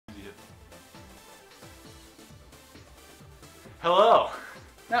Hello.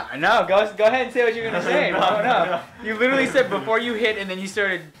 No, go ahead and say what you're gonna say. No. You literally said before you hit, and then you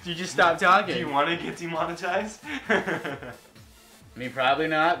just stopped talking. Do you want to get demonetized? I mean, probably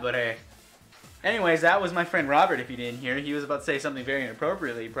not, but hey. Anyways, that was my friend Robert. If you didn't hear, he was about to say something very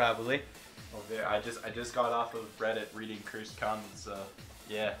inappropriately, probably. Well, there. I just got off of Reddit reading cursed comments.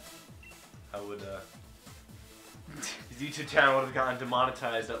 Yeah, I would. His YouTube channel would have gotten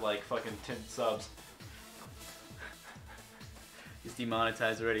demonetized at like fucking 10 subs. He's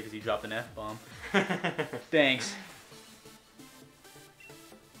demonetized already because he dropped an F-bomb. Thanks.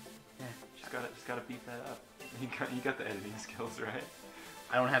 Yeah, just gotta beat that up. You got the editing skills, right?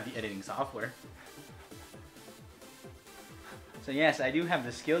 I don't have the editing software. So yes, I do have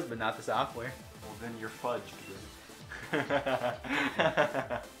the skills, but not the software. Well, then you're fudged, bro.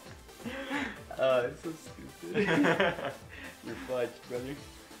 Oh, it's so stupid. You're fudged, brother.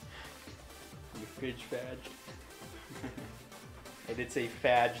 You're fridge fadged. I did say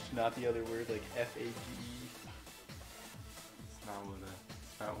fadged, not the other word, like F-A-G-E. It's not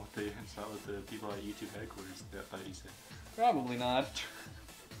what the people at YouTube headquarters thought you said. Probably not.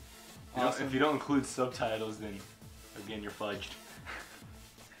 Awesome. If you don't include subtitles, then again you're fudged.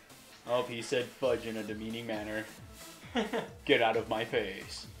 Oh, he said fudge in a demeaning manner. Get out of my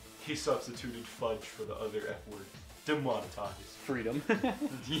face. He substituted fudge for the other F word. Demonetized. Freedom.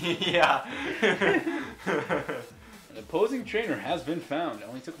 Yeah. An opposing trainer has been found. It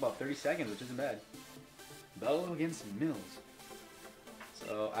only took about 30 seconds, which isn't bad. Bello against Mills.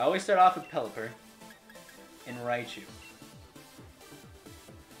 So I always start off with Pelipper and Raichu.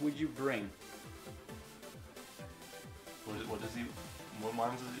 Who would you bring? What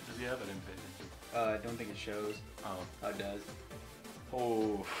mines does he have? I didn't pay attention. I don't think it shows. Oh. It does.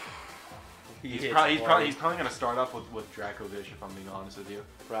 Oh. He's probably gonna start off with Dracovish, if I'm being honest with you.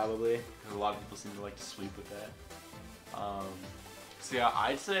 Probably. Because a lot of people seem to like to sweep with that. So yeah,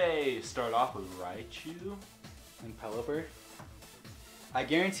 I'd say start off with Raichu. And Pelipper. I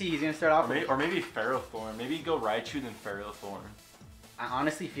guarantee he's gonna start off or maybe Ferrothorn. Maybe go Raichu then Ferrothorn. I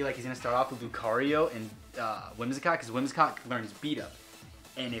honestly feel like he's gonna start off with Lucario and Whimsicott, because Whimsicott learns Beat Up.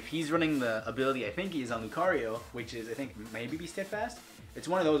 And if he's running the ability I think he is on Lucario, which is I think maybe be Steadfast, it's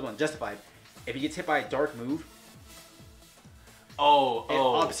one of those ones, Justified. If he gets hit by a dark move, it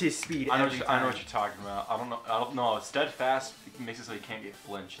ups his speed every time. I know what you're talking about. I don't know. Steadfast makes it so he can't get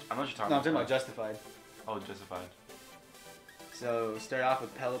flinched. I know what you're talking about. No, I'm talking about Justified. Oh, Justified. So start off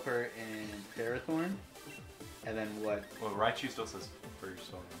with Pelipper and Ferrothorn, and then what? Well, Raichu still says first,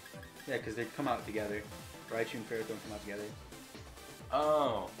 so. Yeah, because they come out together. Raichu and Ferrothorn come out together.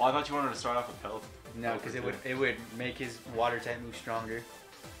 Oh, well, I thought you wanted to start off with Pelipper. No, because it would make his water type move stronger.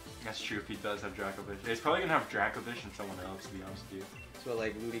 That's true if he does have Dracovish. He's probably gonna have Dracovish and someone else, to be honest with you. So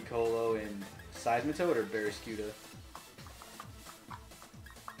like Ludicolo and Seismitoad or Barraskewda?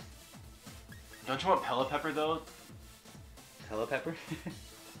 Don't you want Pelipper though? Pelipper?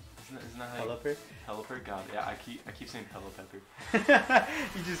 Isn't that how Pelipper? Pelipper? God, yeah, I keep saying Pelipper.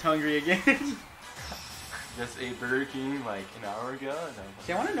 You're just hungry again. Just ate Burger King like an hour ago. No.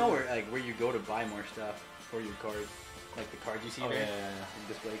 See, I want to know where you go to buy more stuff for your card. Like the cards you see there? Yeah.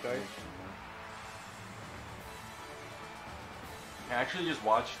 The display cards? I actually just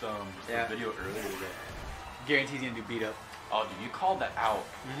watched the video earlier today. Guarantees gonna do Beat Up. Oh, dude, you called that out.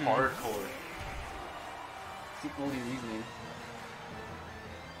 Hardcore. It's the only reasoning.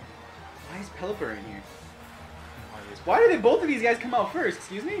 Why is Pelipper in here? Why did both of these guys come out first?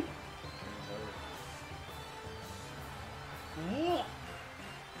 Excuse me?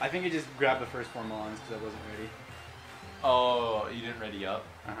 I think I just grabbed the first 4 Mons because I wasn't ready. Oh, you didn't ready up?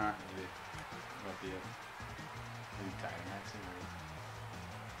 Uh-huh. Maybe Dynamaxing, right?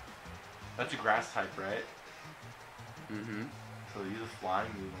 That's a grass type, right? Mm-hmm. So use a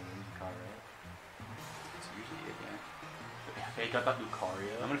flying move on Whimsicott, right? That's usually it, yeah. Fake out that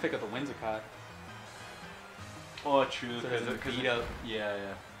Lucario. I'm gonna pick up the Whimsicott. Oh, true. So because Beat Up.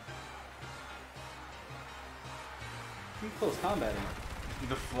 Yeah. Close combating.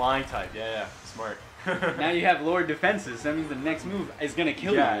 The flying type, yeah. Smart. Now you have lower defenses. That means the next move is gonna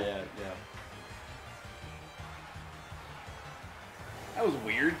kill you. Yeah. That was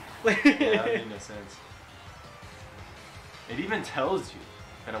weird. Yeah, that made no sense. It even tells you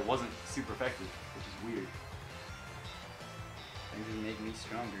that it wasn't super effective, which is weird. Things would make me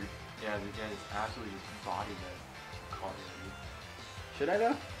stronger. Yeah, the guy is absolutely just bodied that card. Should I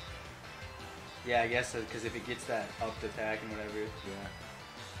though? Yeah, I guess because if it gets that upped attack and whatever. Yeah.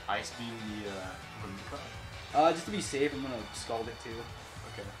 Ice Beam the Whimsicott? Just to be safe, I'm gonna Scald it too.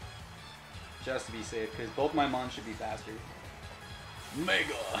 Okay. Just to be safe, because both my Mons should be faster.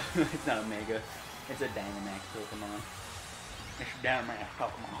 Mega! It's not a Mega. It's a Dynamax Pokemon. It's Dynamax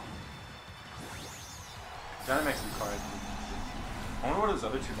Pokemon. Dynamax Lucario. I wonder what his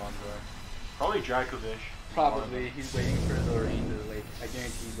other two mons are. Probably Dracovish. Probably he's waiting for the rain to like. I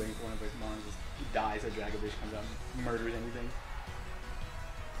guarantee he's waiting for one of his mons to die so Dracovish comes out and murders everything.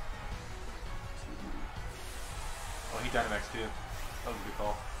 Oh, he Dynamax too. That was a good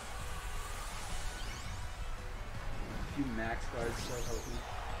call. A few max guards still helping.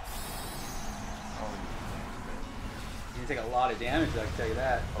 Oh, He's gonna take a lot of damage, I can tell you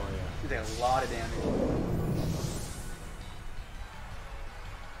that. oh yeah. He's gonna take a lot of damage.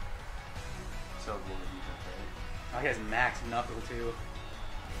 So low defense, right? Oh, he has max knuckle too.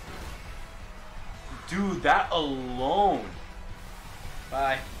 Dude, that alone.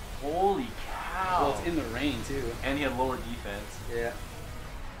 Bye. Holy cow. Well, it's in the rain too. And he had lower defense. Yeah.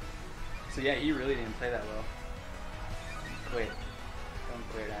 So yeah, he really didn't play that well. Quit. Don't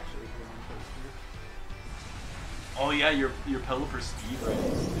quit actually. He didn't play speed. Oh yeah, your Pelipper speed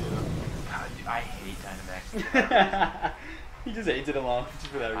ratings too. God, dude, I hate Dynamax. He just hates it along just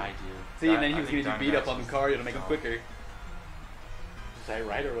for that reason. I do. See, and then he I was think gonna do beat up Dynamax on is Lucario to make him dumb. quicker. Was I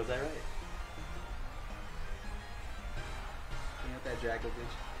right or was I right? Clean up that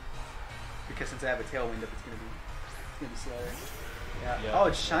Dracovish. Because since I have a tailwind up, it's gonna be slower. Yeah. Yeah. Oh,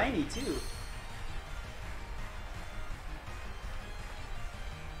 it's shiny too.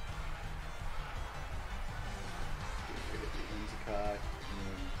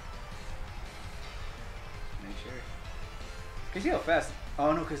 Make sure. Cause you see how fast.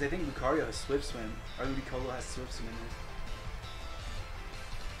 Oh no, because I think Lucario has Swift Swim. Or Ludicolo has Swift Swim in this.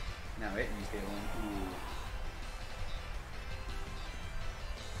 Now it used Tailwind. Ooh.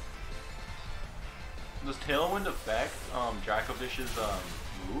 Does Tailwind affect Dracovish's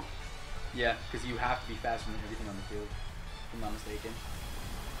move? Yeah, because you have to be faster than everything on the field. If I'm not mistaken.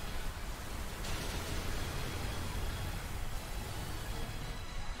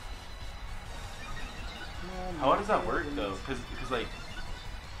 How does that work though? Because like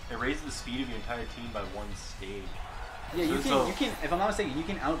it raises the speed of your entire team by one stage. Yeah, you So- can. If I'm not mistaken, you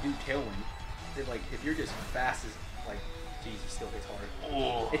can outdo Tailwind. If you're just fast as like, geez, it still hits hard.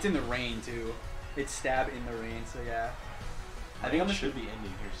 Oh, It's in the rain too. It's stab in the rain, so yeah. I think it should be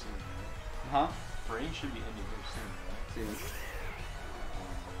ending here soon. Right? Huh? Rain should be ending here soon. Right? Soon.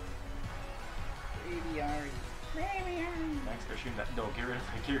 Baby Ari. Baby Ari. Max Garcia, no, get rid of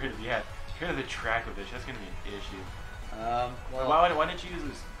the Dracovish. That's gonna be an issue. Well, Why didn't you use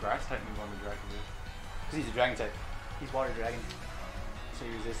this grass type move on the Dracovish? because he's a dragon type. He's water dragon. So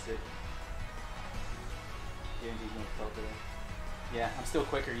he resists it. Guarantees no felt it. Yeah, I'm still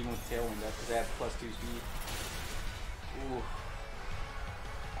quicker even with Tailwind up because I have +2 speed. Ooh.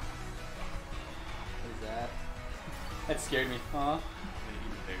 What is that? That scared me. Huh? Gonna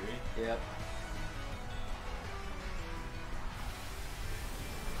eat a berry? Yep.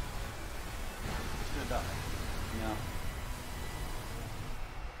 It's gonna die. No.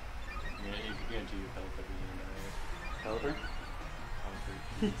 Yeah, you can guarantee your Pelipper's gonna die. Pelipper?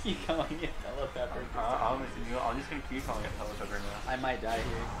 Pelipper. Keep calling it Pelipper. I'm just gonna keep calling it Pelipper now. I might die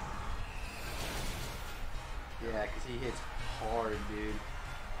here. Yeah, because he hits hard, dude.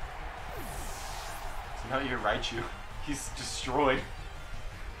 So now you're Raichu. He's destroyed.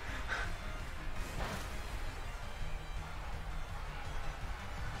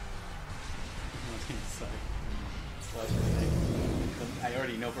 It's gonna suck. Watch. I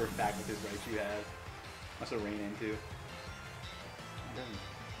already know for a fact what this Raichu has. Also Rain in too.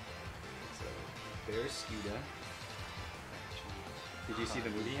 So, there's Scuda. Did you see the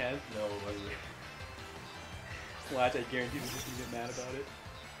movie he has? No, wasn't. Watch, I guarantee he's just gonna get mad about it.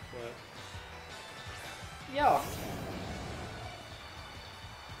 What? Yo!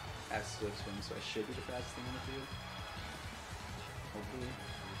 I have Swift Swim, so I should be the fastest thing on the field. Hopefully.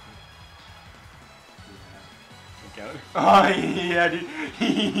 Yeah. Oh yeah, dude.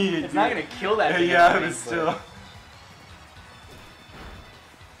 It's not gonna kill that thing. Yeah, I but think, still.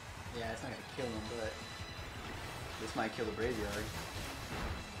 Yeah, it's not gonna kill him, but this might kill the Braziard.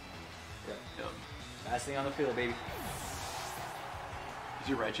 Yep. Fast thing on the field, baby. Did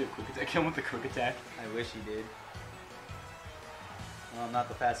you Raichu have quick attack? Kill him with the quick attack. I wish he did. Well, I'm not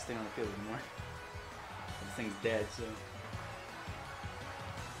the fastest thing on the field anymore. This thing's dead, so.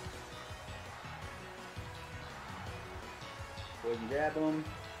 Go ahead and grab him.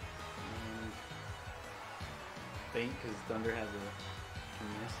 And faint, because Thunder has a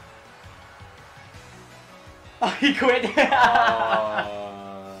miss. Oh, he quit!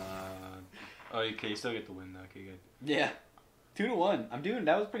 Oh, okay, you still get the win though. Okay, good. Yeah. 2-1. I'm doing,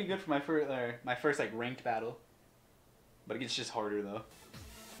 that was pretty good for my first like ranked battle. But it gets just harder though.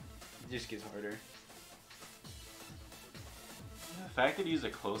 It just gets harder. The fact that he used a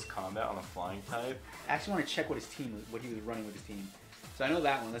close combat on a flying type. I actually want to check what what he was running with his team. So I know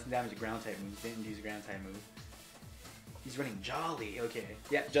that one, less than damage to ground type moves, didn't use a ground type move. He's running Jolly, okay.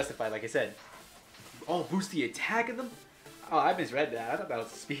 Yeah, Justified, like I said. Oh, boost the attack of them? Oh, I misread that. I thought that was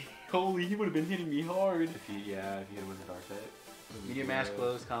speed. Holy, he would have been hitting me hard. If he hit him with a dark type. Medium mash,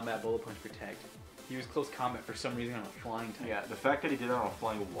 close combat, bullet punch, protect. He was close combat for some reason on a flying type. Yeah, the fact that he did it on a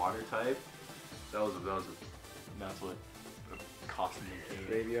flying water type, that's what cost him the game.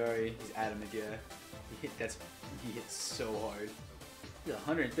 Braviary, he's adamant, yeah. He hits so hard. He's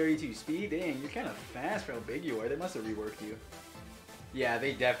 132 speed? Dang, you're kind of fast for how big you are. They must have reworked you. Yeah,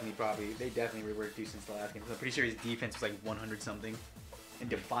 they definitely reworked you since the last game. So I'm pretty sure his defense was like 100 something. And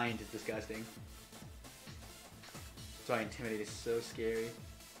Defiant is disgusting. So Intimidate is so scary.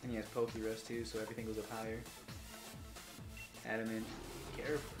 And he has Poke Rust too, so everything goes up higher. Adamant,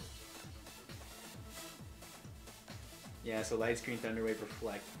 careful. Yeah, so Light Screen, Thunder Wave,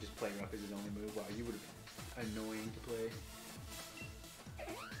 Reflect. Just play rough as his only move. Wow, you would have been annoying to play.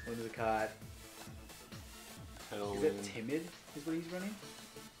 Under the Cot. Is that Timid? Is what he's running?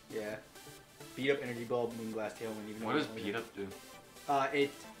 Yeah. Beat Up, Energy Bulb, Moonglass, Tailwind. Even what does Beat Up do?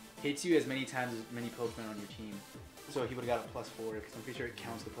 It hits you as many times as many Pokemon on your team. So he would have got a +4 because I'm pretty sure it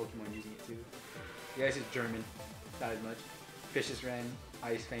counts the Pokemon using it too. Yeah, this is German. Not as much. Vicious Ren,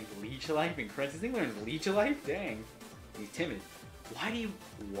 Ice Fang, Leech Life, and Crunch. This thing learns Leech Life? Dang. He's timid. Why do you...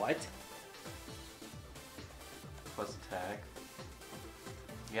 What? Plus attack.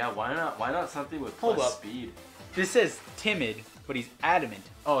 Yeah, why not something with Hold plus up. speed? This says timid, but he's adamant.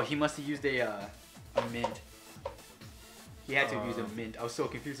 Oh, he must have used a mint. He had to have used a mint. I was so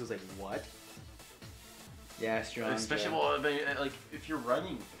confused. I was like, what? Yeah, strong. Especially, well, like if you're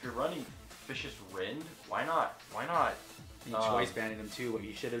running Vicious Rend, why not? He choice banded him too. What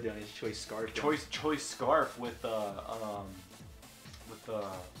he should have done is choice scarf. Choice scarf with a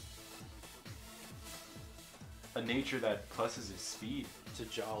nature that pluses his speed. It's a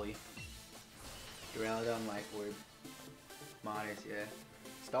Jolly. Duraludon, Life Orb. Modest, yeah.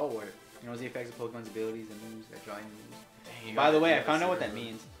 Stalwart. He knows the effects of Pokemon's abilities and moves that drawing moves. Dang, By the way, I found out what that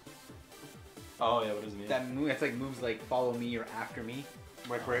means. Oh yeah, what does it mean? That move, it's like moves like follow me or after me,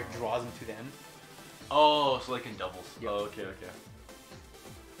 where it draws them to them. Oh, so like in doubles. Yep. Oh, okay.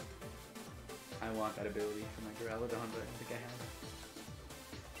 I want that ability for my Duraludon, but I don't think I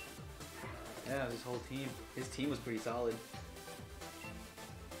have. Yeah, this whole team. His team was pretty solid.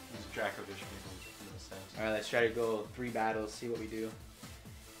 Use Dracovish makes no sense. Alright, let's try to go 3 battles, see what we do.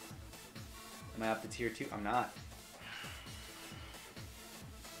 Am I up to tier 2? I'm not.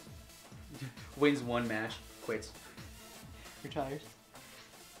 Wins 1 match, quits. Retires.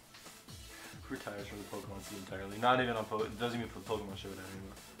 Retires from the Pokemon scene entirely. Not even on it doesn't even put Pokemon Showdown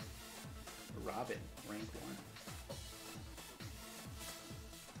anymore. Robin, rank 1.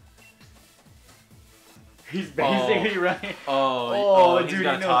 He's basically running. Oh, dude, he's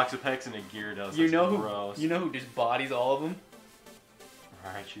got Toxapex and a Gyarados. You know gross. who? You know who just bodies all of them?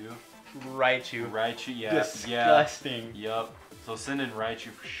 Raichu. Raichu, yeah. Disgusting. Yeah. Yup. So send in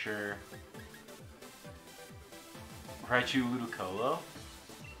Raichu for sure. Raichu Ludicolo.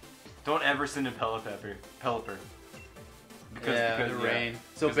 Don't ever send in Pelipper. Because the rain.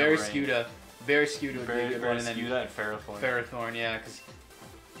 So Barrascuda. Barrascuda would be a good one. And then Barrascuda and Ferrothorn. Ferrothorn, yeah, because...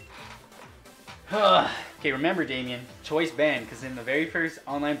 Okay, remember, Damien, choice ban, because in the very first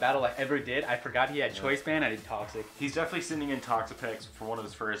online battle I ever did, I forgot he had choice ban, I did Toxic. He's definitely sending in Toxapex for one of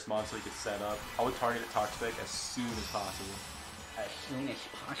his first mons so he could set up. I would target Toxapex as soon as possible. As soon as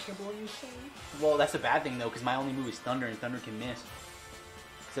possible, you say? Well, that's a bad thing, though, because my only move is Thunder, and Thunder can miss.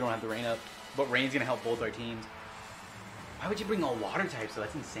 Because I don't have the Rain up. But Rain's going to help both our teams. Why would you bring all water types, though?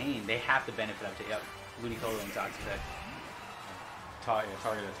 That's insane. They have to benefit up to, Ludicolo and Toxapex. Target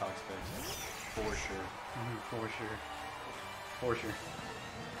Toxapex. For sure. For sure.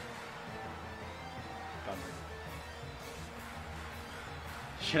 Thunder.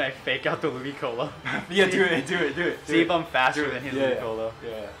 Should I fake out the Ludicolo? Yeah, do it. See if I'm faster than his Ludicolo.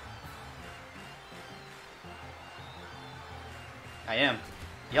 Yeah. I am.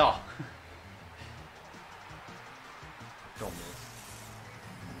 Y'all. Don't miss.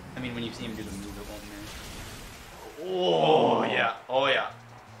 I mean, when you see him do the move, it won't miss. Oh yeah.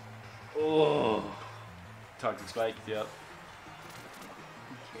 Oh. Toxic Spike, yep.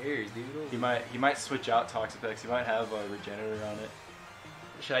 Who cares, dude? He might switch out Toxapex. He might have a Regenerator on it.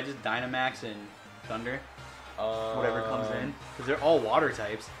 Should I just Dynamax and Thunder? Whatever comes in? Because they're all water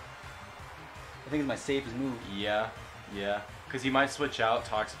types. I think it's my safest move. Yeah. Because he might switch out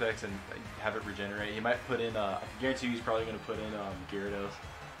Toxapex and have it regenerate. He might put in, I guarantee he's probably going to put in Gyarados.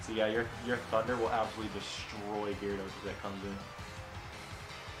 So yeah, your Thunder will absolutely destroy Gyarados if that comes in.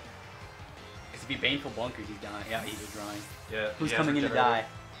 Because if he Baneful bunkers, he's dying. Yeah, he's withdrawing. Yeah. Who's he has coming in to Regenerator.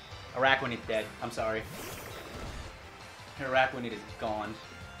 die? Araquanid's dead. I'm sorry. Araquanid is gone.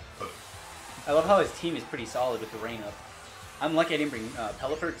 I love how his team is pretty solid with the rain up. I'm lucky I didn't bring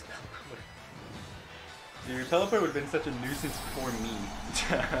Pelipper. Dude, Pelipper would have been such a nuisance for me.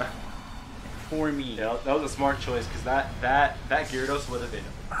 For me. Yeah, that was a smart choice because that Gyarados would have been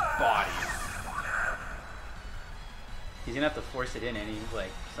body. He's gonna have to force it in any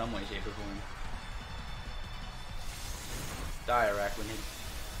some way, shape, or form. Die, Araquanid.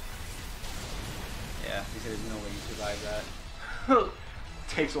 Yeah, he said there's no way you survive that.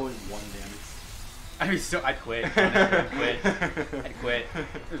 Takes only 1 damage. I mean, I'd quit. Honestly, I'd quit. I'd quit.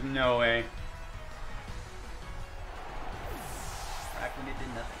 There's no way. Araquanid did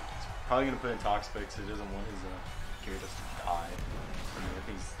nothing. Probably gonna put in Toxapex because he doesn't want his Gyarados to die. I mean, I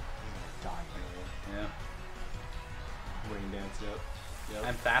think he's gonna die anyway. Yeah. Rain dance, yep.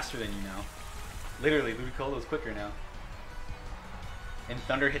 I'm faster than you now. Literally, Ludicolo's quicker now. And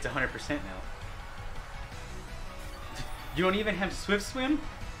Thunder hits 100% now. You don't even have Swift Swim?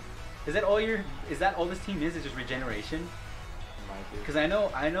 Is that all this team is just regeneration? Because I know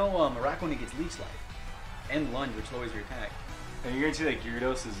Araquanid gets Leech Life. And Lunge, which lowers your attack. And you're gonna see that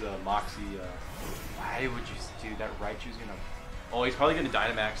Gyarados is Moxie. Why would you do that? Raichu's gonna. Oh, he's probably gonna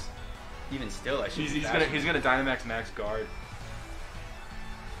Dynamax. Even still, I should. He's gonna Dynamax Max Guard.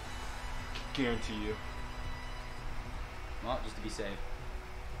 Guarantee you. Well, just to be safe.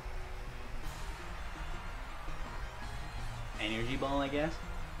 Energy Ball, I guess.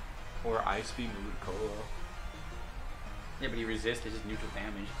 Or Ice Beam Ludicolo. Yeah, but he resists. It's just neutral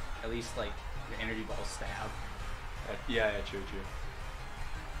damage. At least the Energy Ball stab. Yeah, true.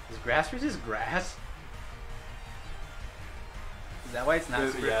 Is Grass resist Grass? Is that why it's not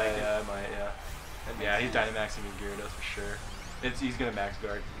super effective? Yeah, it might, yeah. He's Dynamaxing Gyarados for sure. He's gonna Max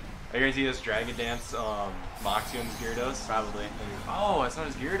Guard. Are you gonna see this Dragon Dance Moxie on his Gyarados? Probably. Oh, it's not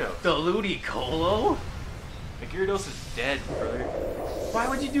his Gyarados. The Ludicolo? The Gyarados is dead, brother. Why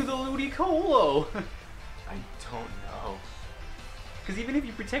would you do the Ludicolo? I don't know. Because even if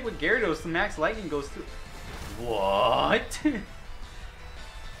you protect with Gyarados, the Max Lightning goes through. What?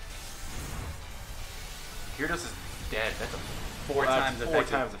 Gyarados is dead. That's four times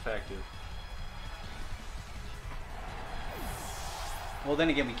effective. Well, then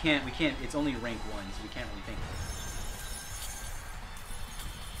again, we can't. It's only rank 1, so we can't really think.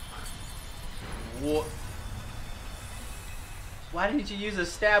 What? Why didn't you use a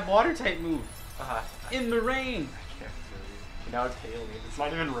stab water type move? In the rain. I can't tell you. Now it's hailing. It's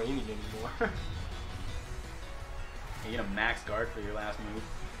not even raining anymore. Are you gonna Max Guard for your last move?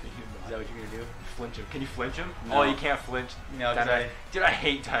 Is that what you're gonna do? Flinch him. Can you flinch him? No. Oh, you can't flinch. No, Dude, I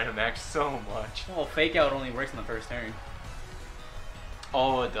hate Dynamax so much. Well, Fake Out only works on the first turn.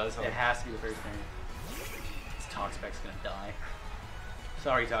 Oh, it does. It has to be the first turn. This Toxapex's gonna die.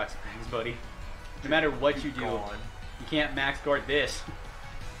 Sorry, Toxapex, buddy. No matter what you do, you can't Max Guard this.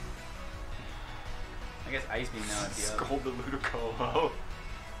 I guess Ice Beam now would be up. Scold the Ludicolo.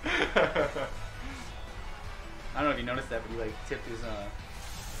 I don't know if you noticed that, but he tipped his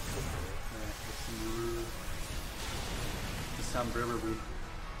Sombrero.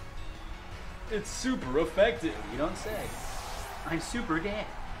 It's super effective. You don't say. I'm super dead.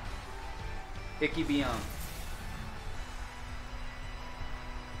 Icky Beyond.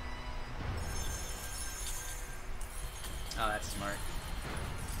 Oh, that's smart.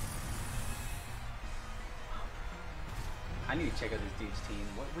 I need to check out this dude's team.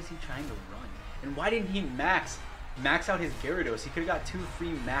 What was he trying to run? And why didn't he max out his Gyarados? He could have got 2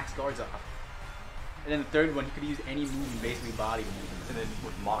 free max guards off. And then the third one, he could use any move and basically body him. And then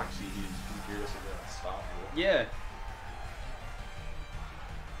with Moxie, Gyarados is unstoppable. Yeah.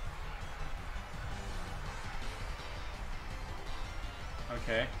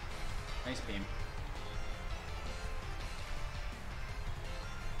 Okay. Nice beam.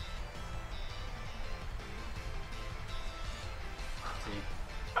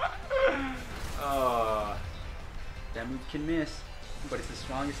 That move can miss, but it's the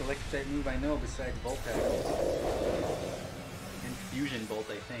strongest electric type move I know besides Volt Tackle. And Fusion Bolt,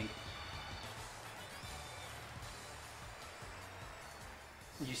 I think.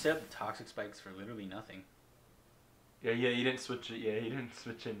 You set up the Toxic Spikes for literally nothing. Yeah, you didn't switch it. Yeah, you didn't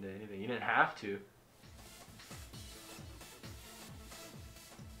switch into anything. You didn't have to.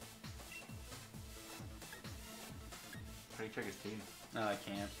 How do you check his team? No, I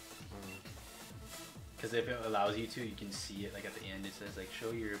can't. Because if it allows you to, you can see it. Like at the end, it says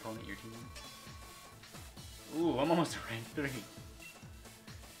show your opponent your team. Ooh, I'm almost rank 3.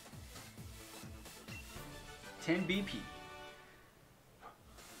 10 BP.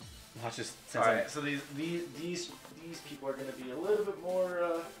 Watch this. All right, so these people are gonna be a little bit more,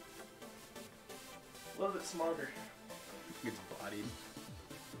 a little bit smarter. It's bodied.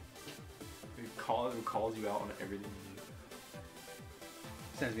 It calls you out on everything you do.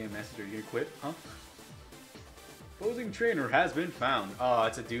 Sends me a message. Are you gonna quit? Huh? Opposing trainer has been found. Oh,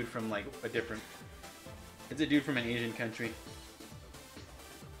 it's a dude from like a different. It's a dude from an Asian country.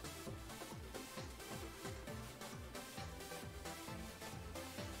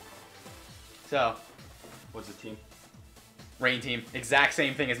 So, What's the team? Rain Team, exact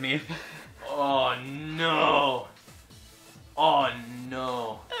same thing as me. Oh no! Oh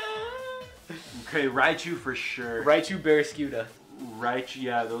no! Okay, Raichu for sure. Raichu, Barraskewda. Raichu,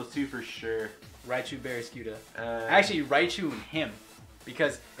 yeah, those two for sure. Raichu, Barraskewda. Uh, Actually, Raichu and him.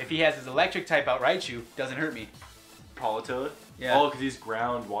 Because if he has his electric type out, Raichu doesn't hurt me. Politoed? Yeah. Oh, because he's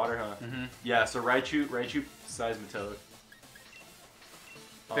ground water, huh? Mm-hmm. Yeah, so Raichu, Seismitoad.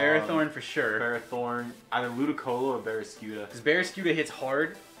 Ferrothorn for sure. Ferrothorn, either Ludicolo or Barraskewda. Because Barraskewda hits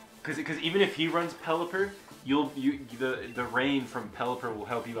hard. Because even if he runs Pelipper, the rain from Pelipper will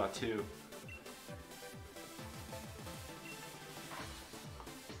help you out too.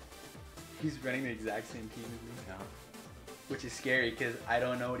 He's running the exact same team as me. Yeah. Which is scary because I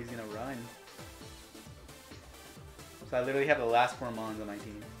don't know what he's going to run. So I literally have the last 4 Mons on my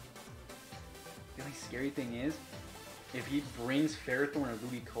team. The only scary thing is, if he brings Ferrothorn or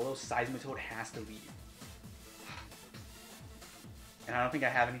Ludicolo, Seismitoad has to leave. And I don't think I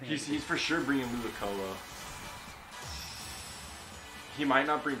have anything. He's for sure bringing Ludicolo. He might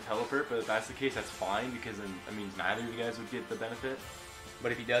not bring Pelipper, but if that's the case, that's fine because then, I mean, neither of you guys would get the benefit.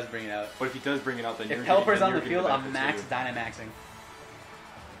 But if he does bring it out. But if he does bring it out, then if Pelipper's on the field, I'm max Dynamaxing.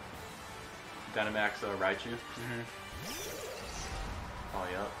 Dynamax Raichu? Mm-hmm. Oh,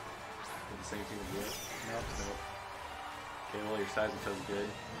 yeah. With the same team as you? Nope. Nope. Okay, well, your Seismitoad's good.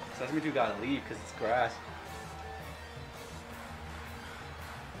 Seismitoad gotta leave because it's grass.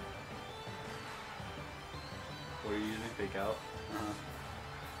 What are you using? Fake out? Uh-huh.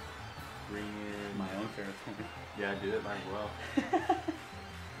 Bring in... My own Ferrothorn. Yeah, do it. Might as well.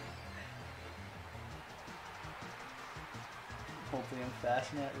 Hopefully I'm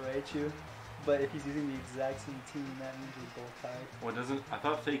faster than Raichu. But if he's using the exact same team, that means we're both tied. What doesn't... I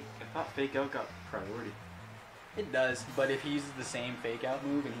thought fake out got priority. It does, but if he uses the same fake out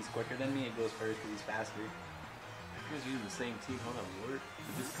move and he's quicker than me, it goes first because he's faster. If you guys are using the same team, how that work?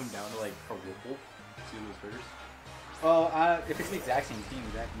 Does this come down to like a Whipple? See who goes first? Well, if it's the exact same team,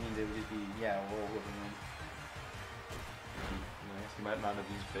 that means it would just be, yeah, we'll win. Nice. You might not have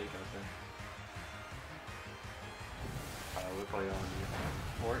used fake out there. We're probably on you.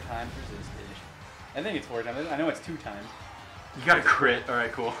 4 times resisted. I think it's 4 times. I know it's 2 times. You got a crit.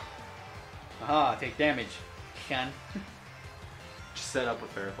 Alright, cool. Aha, take damage. Can. Just set up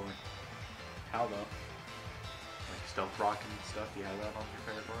with Ferrothorn. How though? Like Stealth Rock and stuff. Do you have that on your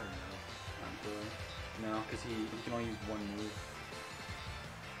Ferrothorn or no? Not really. No, because he can only use 1 move.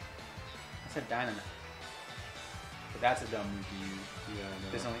 I said Dynamax. But that's a dumb move to use. Yeah, no.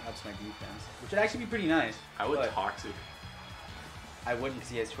 This only ups my defense. Which would actually be pretty nice. I would but Toxic. I wouldn't because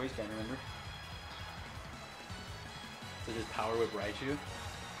he has Choice Band, remember? So just Power Whip Raichu.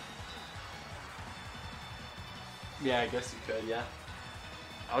 Yeah, I guess you could, yeah.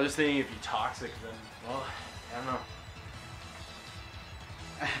 I was just thinking if you Toxic, then, well, I don't know.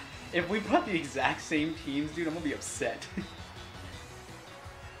 If we brought the exact same teams, dude, I'm gonna be upset.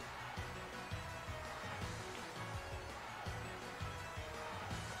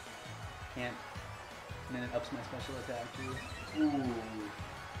 Can't. And then it ups my special attack too. Ooh.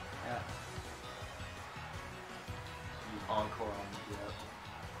 Yeah. Encore on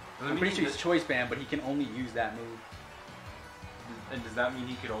yeah. I'm pretty sure he's Choice Band, but he can only use that move. And does that mean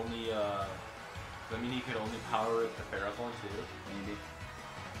he could only power it the Ferrothorn too? Maybe.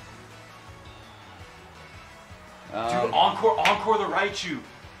 Dude, Encore the Raichu!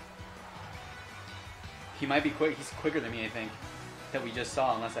 He might be quick. He's quicker than me, I think. That we just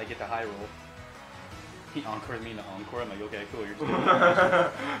saw, unless I get the high roll. He encores me into Encore. I'm like, okay, cool.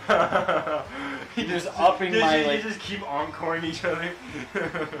 You're just upping my like. You just keep encoring each other.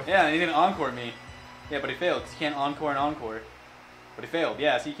 Yeah, and he didn't encore me. Yeah, but he failed because you can't encore and encore. But he failed.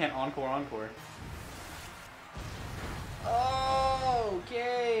 Yeah, so you can't encore. Oh,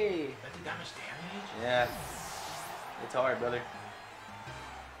 okay. That did that much damage? Yeah. It's hard, brother.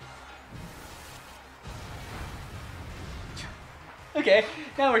 Okay,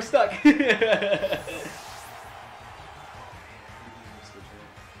 now we're stuck. There's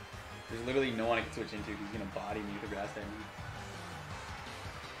literally no one I can switch into. He's gonna body me with a grass type move.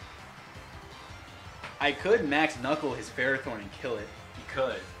 I could max knuckle his Ferrothorn and kill it. He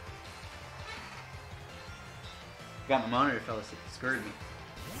could. Got my monitor fell asleep. Screwed me.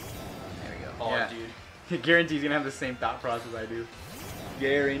 There we go. Oh, Yeah. dude. Guarantee he's gonna have the same thought process I do.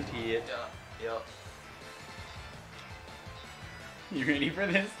 Guarantee it. Yep. You ready for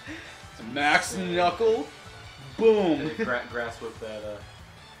this? It's max knuckle. Boom. Grass whip that.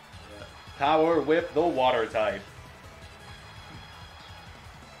 Yeah. Power whip the water type.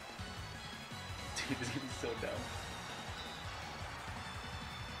 Dude, this is gonna be so dumb.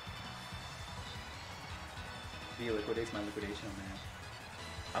 He liquidates my liquidation on that.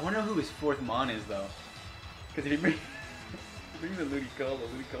 I wonder who his fourth Mon is though. Because if he brings a Ludicolo,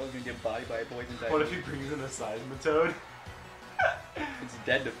 Ludicolo's gonna get bodied by a poison type. What if he brings in a Seismitoad? It's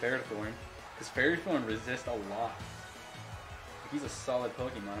dead to Ferrothorn. Because Ferrothorn resists a lot. He's a solid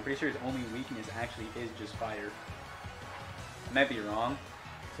Pokemon. I'm pretty sure his only weakness actually is just fire. I might be wrong.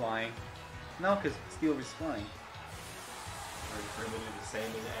 Flying. No, because Steel is flying. We're gonna do the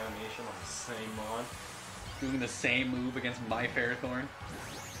same animation on the same Mon. Doing the same move against my Ferrothorn.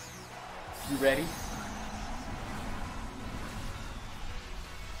 You ready?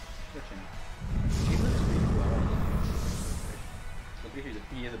 Switching. He looks pretty well. So he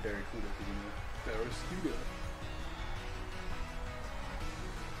is a Barracuda, because you know. Barracuda.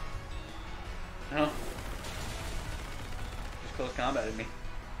 No. Just close combated me.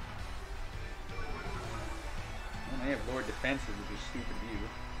 Oh, they have Lord Defenses, which is stupid of you.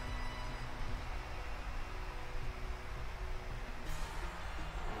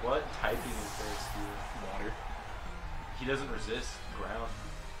 What typing is Barracuda? Water. He doesn't resist ground.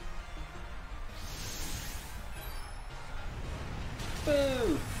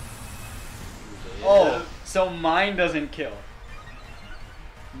 Boo! Oh, so mine doesn't kill.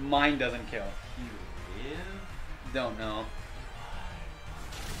 Mine doesn't kill. You live? Don't know.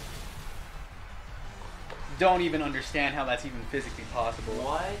 Don't even understand how that's even physically possible.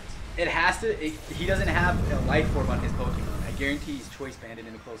 What? It has to. He doesn't have a life orb on his Pokemon. I guarantee he's choice banded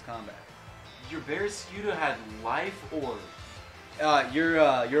into close combat. Your Barracuda had life orb.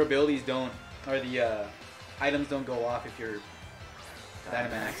 Your abilities don't, or the items don't go off if you're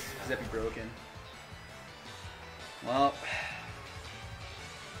Dynamax. Because that'd be broken. Well,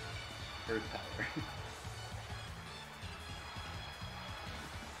 Earth power.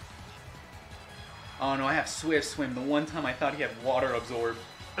 Oh no, I have Swift Swim. The one time I thought he had Water Absorb.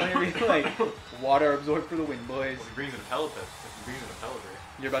 Like, Water Absorb for the win, boys. Well, he brings in a Pelipip. If he brings in a Pelipper.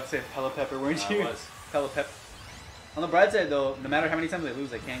 You're about to say Pelipepper, weren't you? I was. Pelipep. On the bright side, though, no matter how many times they lose,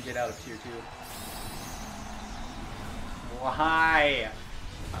 they can't get out of Tier 2. Why?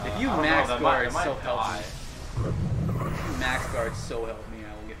 If you Max Guard, so help me. If you Max Guard, so help me,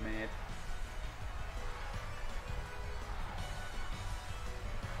 I will get mad.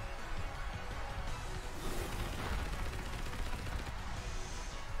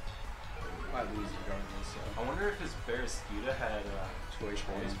 I lose regardless, so. I wonder if his Barracuda had Choice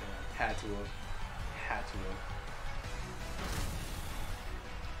band. band. Had to have. Had to have.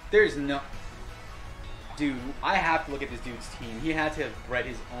 There's no... Dude, I have to look at this dude's team. He had to have bred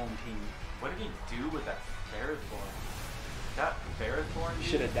his own team. What did he do with that Ferrothorn? That Ferrothorn? He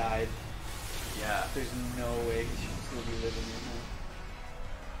should have died. Yeah. There's no way he should still be living anymore.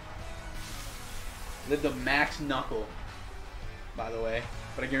 Lived a max knuckle, by the way.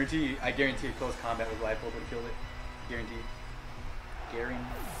 But I guarantee close combat with life orb would have killed it. Guaranteed. Guaranteed.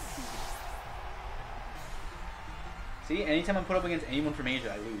 See, anytime I put up against anyone from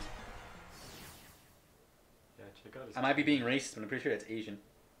Asia, I lose. Yeah, check out his I might be being racist, but I'm pretty sure that's Asian.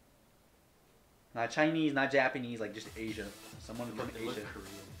 Not Chinese, not Japanese, like just Asia. Someone from It looked Asia.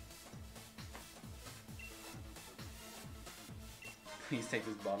 Korean. Please take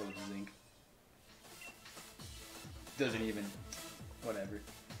this bottle of zinc. Doesn't even... Whatever.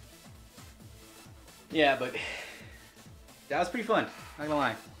 Yeah, but... That was pretty fun. Not gonna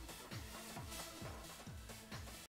lie.